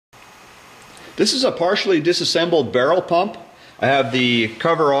This is a partially disassembled barrel pump. I have the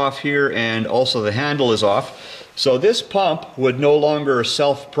cover off here and also the handle is off. So this pump would no longer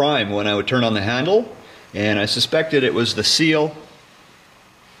self-prime when I would turn on the handle, and I suspected it was the seal.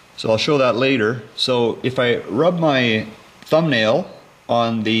 So I'll show that later. So if I rub my thumbnail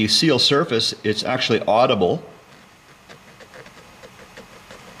on the seal surface, it's actually audible.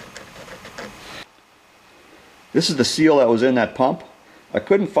 This is the seal that was in that pump. I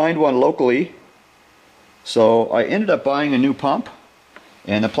couldn't find one locally, so I ended up buying a new pump,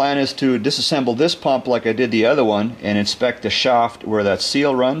 and the plan is to disassemble this pump like I did the other one and inspect the shaft where that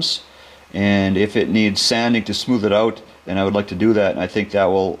seal runs, and if it needs sanding to smooth it out, then I would like to do that, and I think that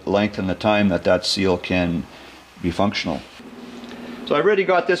will lengthen the time that that seal can be functional. So I've already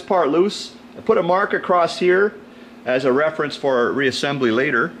got this part loose. I put a mark across here as a reference for reassembly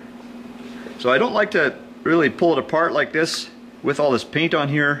later. So I don't like to really pull it apart like this with all this paint on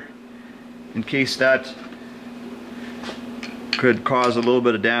here, in case that could cause a little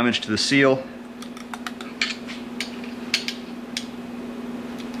bit of damage to the seal.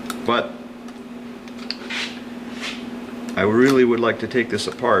 But I really would like to take this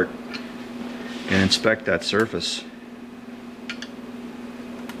apart and inspect that surface.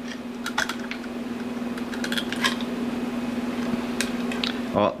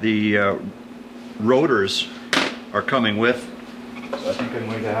 The rotors are coming with, so I think I'm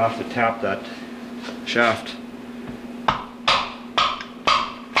going to have to tap that shaft.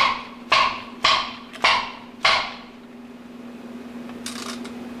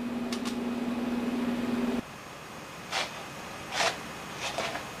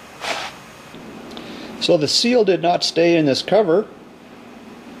 So the seal did not stay in this cover.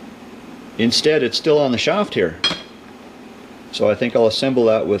 Instead, it's still on the shaft here. So I think I'll assemble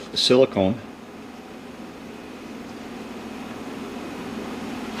that with silicone.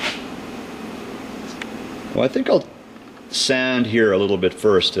 Well, I think I'll sand here a little bit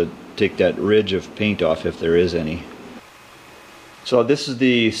first to take that ridge of paint off if there is any. So this is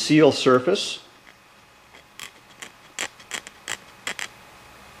the seal surface.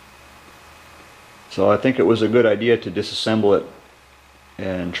 So I think it was a good idea to disassemble it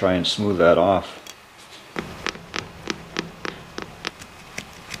and try and smooth that off.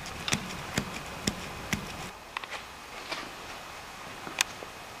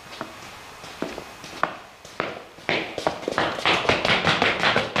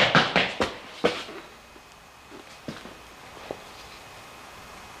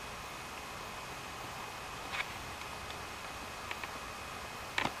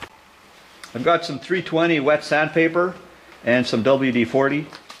 I've got some 320 wet sandpaper and some WD-40.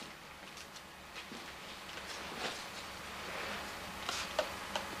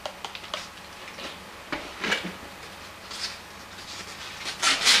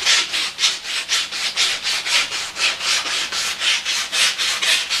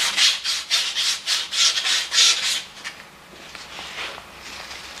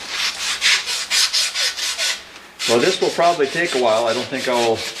 Well, this will probably take a while. I don't think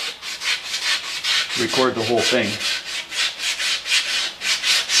I'll record the whole thing.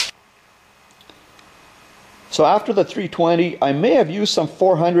 So after the 320, I may have used some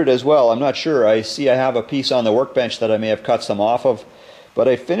 400 as well. I'm not sure. I see I have a piece on the workbench that I may have cut some off of, but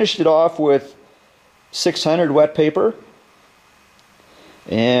I finished it off with 600 wet paper,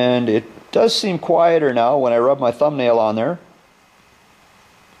 and it does seem quieter now when I rub my thumbnail on there.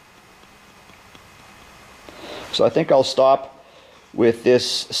 So I think I'll stop with this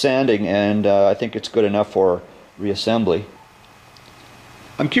sanding, and I think it's good enough for reassembly.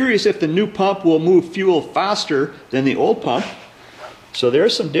 I'm curious if the new pump will move fuel faster than the old pump. So there are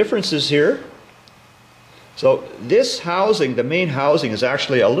some differences here. So this housing, the main housing, is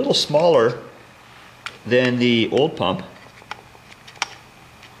actually a little smaller than the old pump,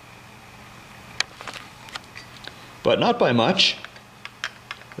 but not by much.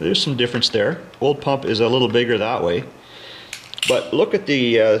 There's some difference there. Old pump is a little bigger that way. But look at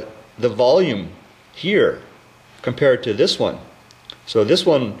the volume here compared to this one. So this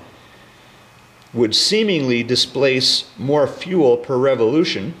one would seemingly displace more fuel per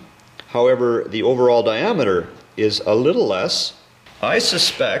revolution. However, the overall diameter is a little less. I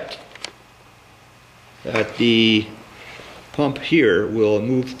suspect that the pump here will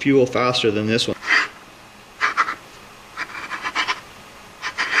move fuel faster than this one.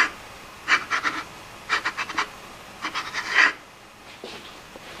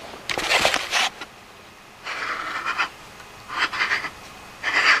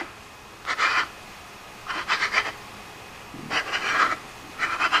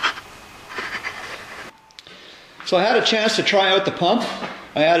 So I had a chance to try out the pump,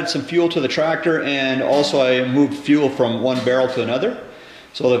 I added some fuel to the tractor, and also I moved fuel from one barrel to another.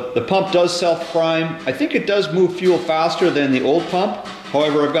 So the pump does self-prime. I think it does move fuel faster than the old pump.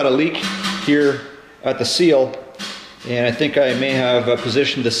 However, I've got a leak here at the seal, and I think I may have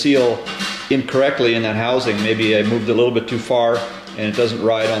positioned the seal incorrectly in that housing. Maybe I moved a little bit too far and it doesn't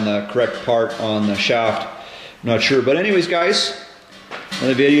ride on the correct part on the shaft. I'm not sure. But anyways, guys,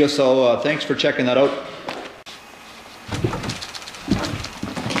 another video, so thanks for checking that out.